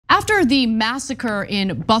After the massacre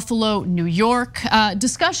in Buffalo, New York,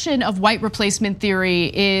 discussion of white replacement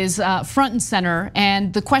theory is front and center,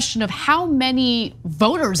 and the question of how many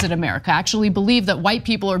voters in America actually believe that white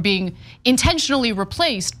people are being intentionally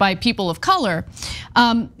replaced by people of color.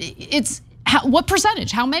 What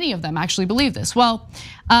percentage, how many of them actually believe this? Well,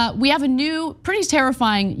 we have a new, pretty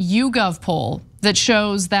terrifying YouGov poll that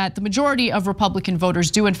shows that the majority of Republican voters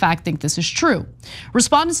do in fact think this is true.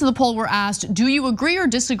 Respondents to the poll were asked, do you agree or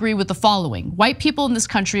disagree with the following? White people in this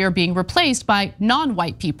country are being replaced by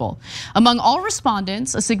non-white people. Among all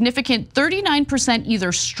respondents, a significant 39%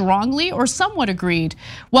 either strongly or somewhat agreed,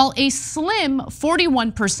 while a slim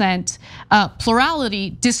 41% plurality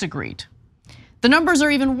disagreed. The numbers are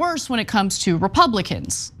even worse when it comes to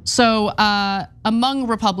Republicans. So among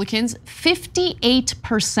Republicans,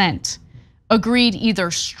 58% agreed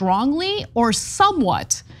either strongly or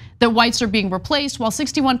somewhat that whites are being replaced, while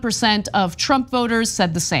 61% of Trump voters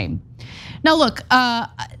said the same. Now look, the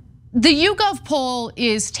YouGov poll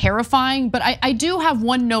is terrifying, but I do have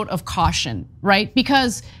one note of caution, right?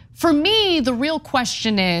 Because for me, the real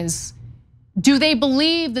question is, do they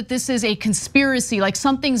believe that this is a conspiracy, like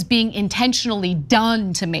something's being intentionally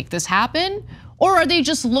done to make this happen? Or are they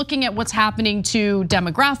just looking at what's happening to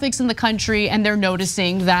demographics in the country and they're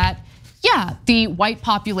noticing that, yeah, the white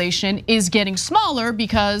population is getting smaller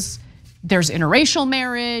because there's interracial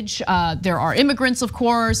marriage, there are immigrants, of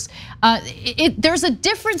course. There's a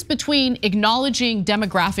difference between acknowledging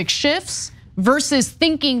demographic shifts versus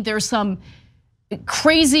thinking there's some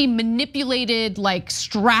crazy manipulated like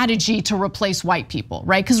strategy to replace white people,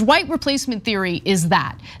 right? Because white replacement theory is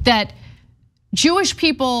that Jewish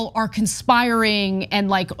people are conspiring and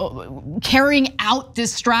like carrying out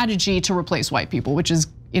this strategy to replace white people, which is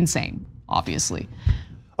insane, obviously.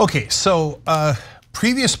 Okay, so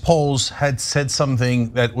previous polls had said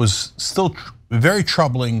something that was still very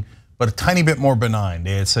troubling, but a tiny bit more benign.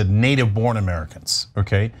 They had said native-born Americans,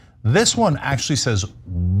 okay? This one actually says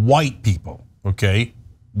white people, okay?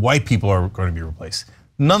 White people are going to be replaced.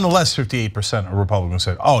 Nonetheless, 58% of Republicans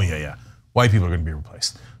said, oh yeah, white people are going to be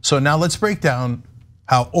replaced. So now let's break down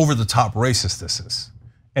how over-the-top racist this is.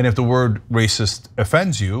 And if the word racist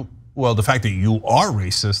offends you, well, the fact that you are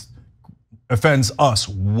racist offends us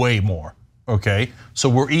way more, okay? So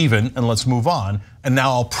we're even, and let's move on. And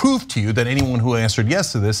now I'll prove to you that anyone who answered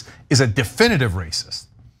yes to this is a definitive racist.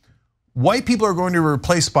 White people are going to be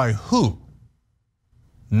replaced by who?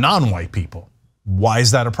 Non-white people. Why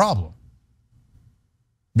is that a problem?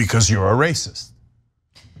 Because you're a racist.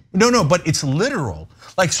 No, but it's literal.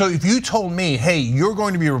 Like, so if you told me, hey, you're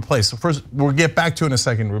going to be replaced. First, we'll get back to it in a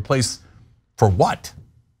second, replaced for what?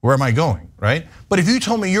 Where am I going, right? But if you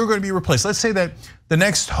told me you're going to be replaced, let's say that the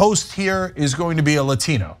next host here is going to be a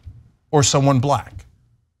Latino or someone black.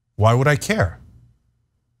 Why would I care?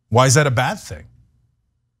 Why is that a bad thing?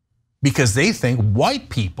 Because they think white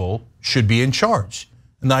people should be in charge.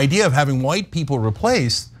 And the idea of having white people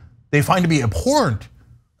replaced, they find to be abhorrent.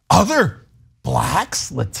 Other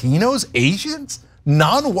blacks, Latinos, Asians,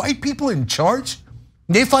 non-white people in charge,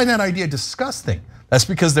 they find that idea disgusting. That's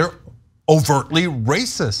because they're overtly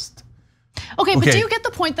racist. Okay, but do you get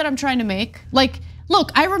the point that I'm trying to make? Like,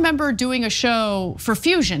 look, I remember doing a show for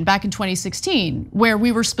Fusion back in 2016 where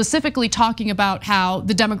we were specifically talking about how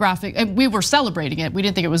the demographic, and we were celebrating it. We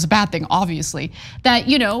didn't think it was a bad thing, obviously. That,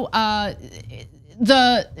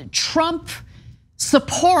 the Trump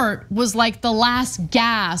support was like the last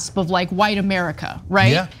gasp of like white America,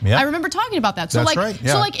 right? Yeah. I remember talking about that. So That's like, right,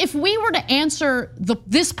 yeah. so like if we were to answer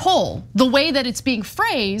this poll the way that it's being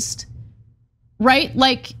phrased, right?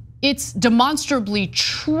 Like it's demonstrably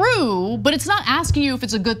true, but it's not asking you if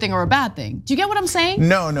it's a good thing or a bad thing. Do you get what I'm saying?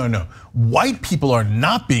 No. White people are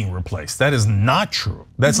not being replaced. That is not true.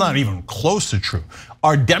 That's not even close to true.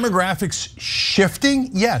 Are demographics shifting?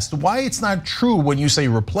 Yes. Why it's not true when you say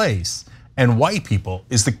replace and white people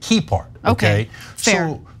is the key part, okay? Fair.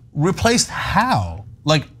 So replaced how?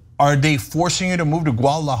 Like, are they forcing you to move to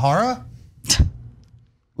Guadalajara?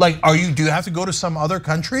 Like, do you have to go to some other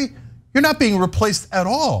country? You're not being replaced at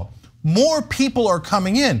all. More people are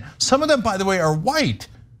coming in. Some of them, by the way, are white,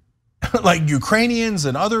 like Ukrainians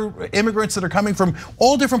and other immigrants that are coming from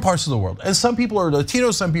all different parts of the world. And some people are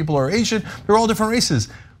Latino, some people are Asian, they're all different races.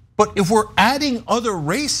 But if we're adding other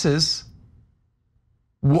races,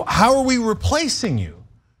 how are we replacing you?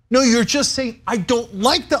 No, you're just saying, I don't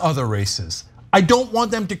like the other races. I don't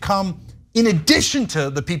want them to come in addition to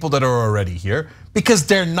the people that are already here because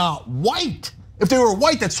they're not white. If they were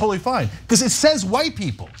white, that's totally fine because it says white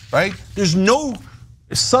people, right? There's no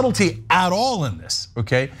subtlety at all in this,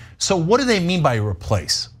 okay? So what do they mean by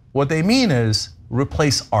replace? What they mean is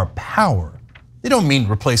replace our power, They don't mean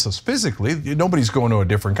replace us physically. Nobody's going to a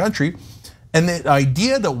different country. And the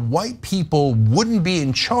idea that white people wouldn't be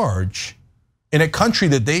in charge in a country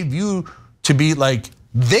that they view to be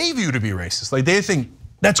racist. Like they think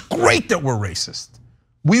that's great that we're racist.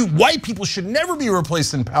 We white people should never be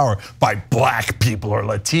replaced in power by black people or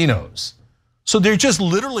Latinos. So they're just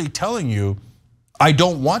literally telling you, I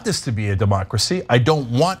don't want this to be a democracy. I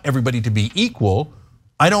don't want everybody to be equal.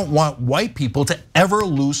 I don't want white people to ever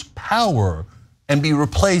lose power and be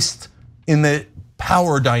replaced in the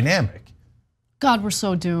power dynamic. God, we're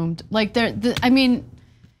so doomed. Like I mean,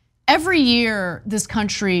 every year this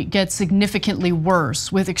country gets significantly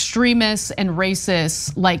worse with extremists and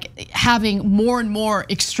racists, like having more and more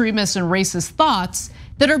extremist and racist thoughts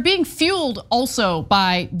that are being fueled also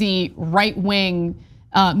by the right-wing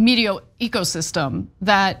media ecosystem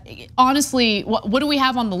that honestly, what do we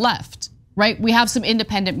have on the left, right? We have some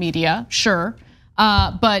independent media, sure.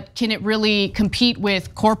 But can it really compete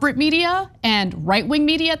with corporate media and right-wing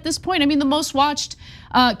media at this point? I mean, the most watched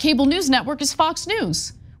cable news network is Fox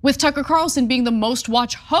News, with Tucker Carlson being the most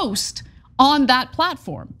watched host on that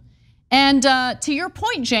platform. And to your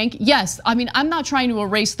point, Cenk, yes, I mean, I'm not trying to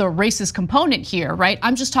erase the racist component here, right?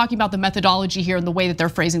 I'm just talking about the methodology here and the way that they're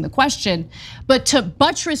phrasing the question. But to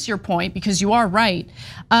buttress your point, because you are right,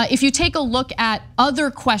 if you take a look at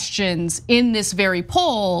other questions in this very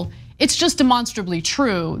poll, it's just demonstrably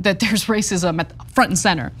true that there's racism at the front and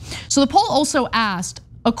center. So the poll also asked,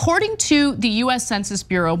 according to the US Census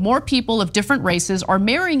Bureau, more people of different races are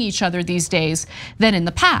marrying each other these days than in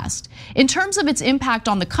the past. In terms of its impact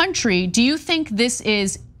on the country, do you think this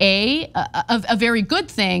is a very good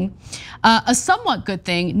thing, a somewhat good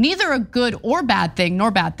thing, neither a good or bad thing, nor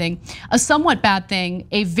bad thing, a somewhat bad thing,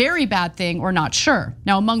 a very bad thing, or not sure?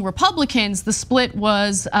 Now, among Republicans, the split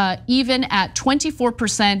was even at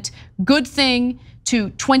 24% good thing to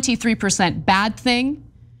 23% bad thing.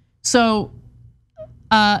 So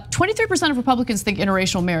 23% of Republicans think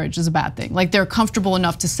interracial marriage is a bad thing. Like they're comfortable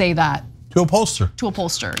enough to say that. To a pollster. To a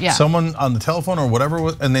pollster, yeah. Someone on the telephone or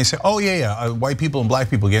whatever, and they say, oh yeah, white people and black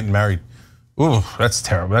people getting married. Ooh, that's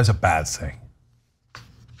terrible, that's a bad thing.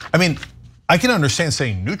 I mean, I can understand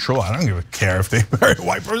saying neutral. I don't care if they marry a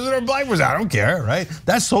white person or a black person, I don't care, right?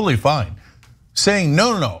 That's totally fine. Saying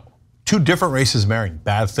no, two different races marrying,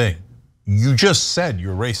 bad thing. You just said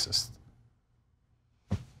you're racist.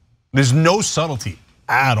 There's no subtlety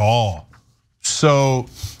at all. So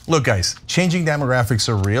look guys, changing demographics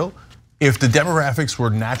are real. If the demographics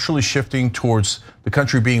were naturally shifting towards the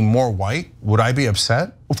country being more white, would I be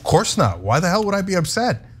upset? Of course not. Why the hell would I be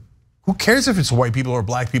upset? Who cares if it's white people or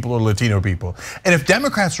black people or Latino people? And if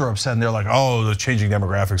Democrats are upset and they're like, oh, the changing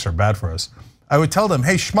demographics are bad for us, I would tell them,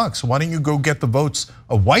 hey schmucks, why don't you go get the votes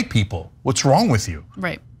of white people? What's wrong with you?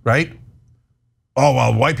 Right. Right? Oh,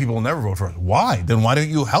 well, white people will never vote for us. Why? Then why don't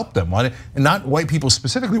you help them? And not white people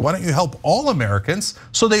specifically, why don't you help all Americans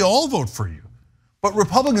so they all vote for you? But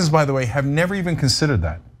Republicans, by the way, have never even considered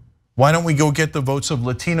that. Why don't we go get the votes of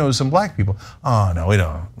Latinos and black people? Oh, no, we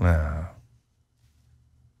don't. Nah.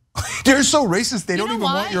 They're so racist, they don't even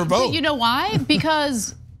want your vote. You know why?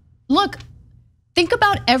 Because look, think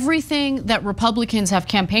about everything that Republicans have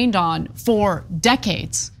campaigned on for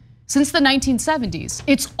decades. Since the 1970s,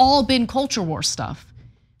 it's all been culture war stuff.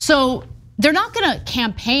 So they're not gonna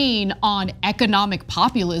campaign on economic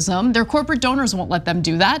populism. Their corporate donors won't let them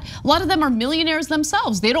do that. A lot of them are millionaires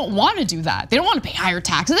themselves. They don't wanna do that. They don't wanna pay higher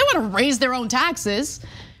taxes. They wanna raise their own taxes.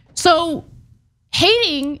 So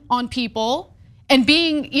hating on people and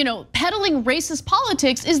being, peddling racist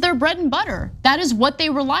politics is their bread and butter. That is what they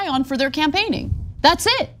rely on for their campaigning. That's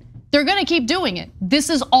it. They're gonna keep doing it. This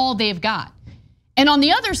is all they've got. And on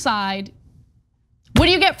the other side, what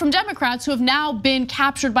do you get from Democrats who have now been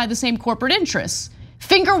captured by the same corporate interests?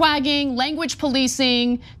 Finger wagging, language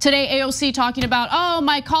policing. Today AOC talking about, oh,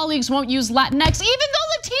 my colleagues won't use Latinx, even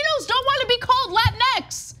though Latinos don't want to be called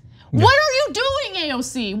Latinx. Yeah. What are you doing,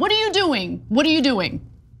 AOC? What are you doing? What are you doing?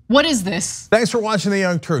 What is this? Thanks for watching the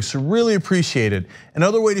Young Turks, really appreciate it.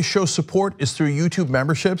 Another way to show support is through YouTube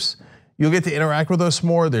memberships. You'll get to interact with us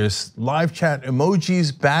more. There's live chat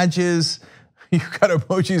emojis, badges. You've got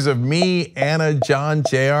emojis of me, Anna, John,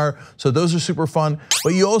 JR, so those are super fun.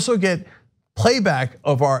 But you also get playback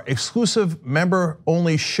of our exclusive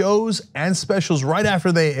member-only shows and specials right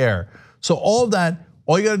after they air. So all of that,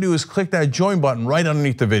 all you gotta do is click that join button right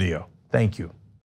underneath the video. Thank you.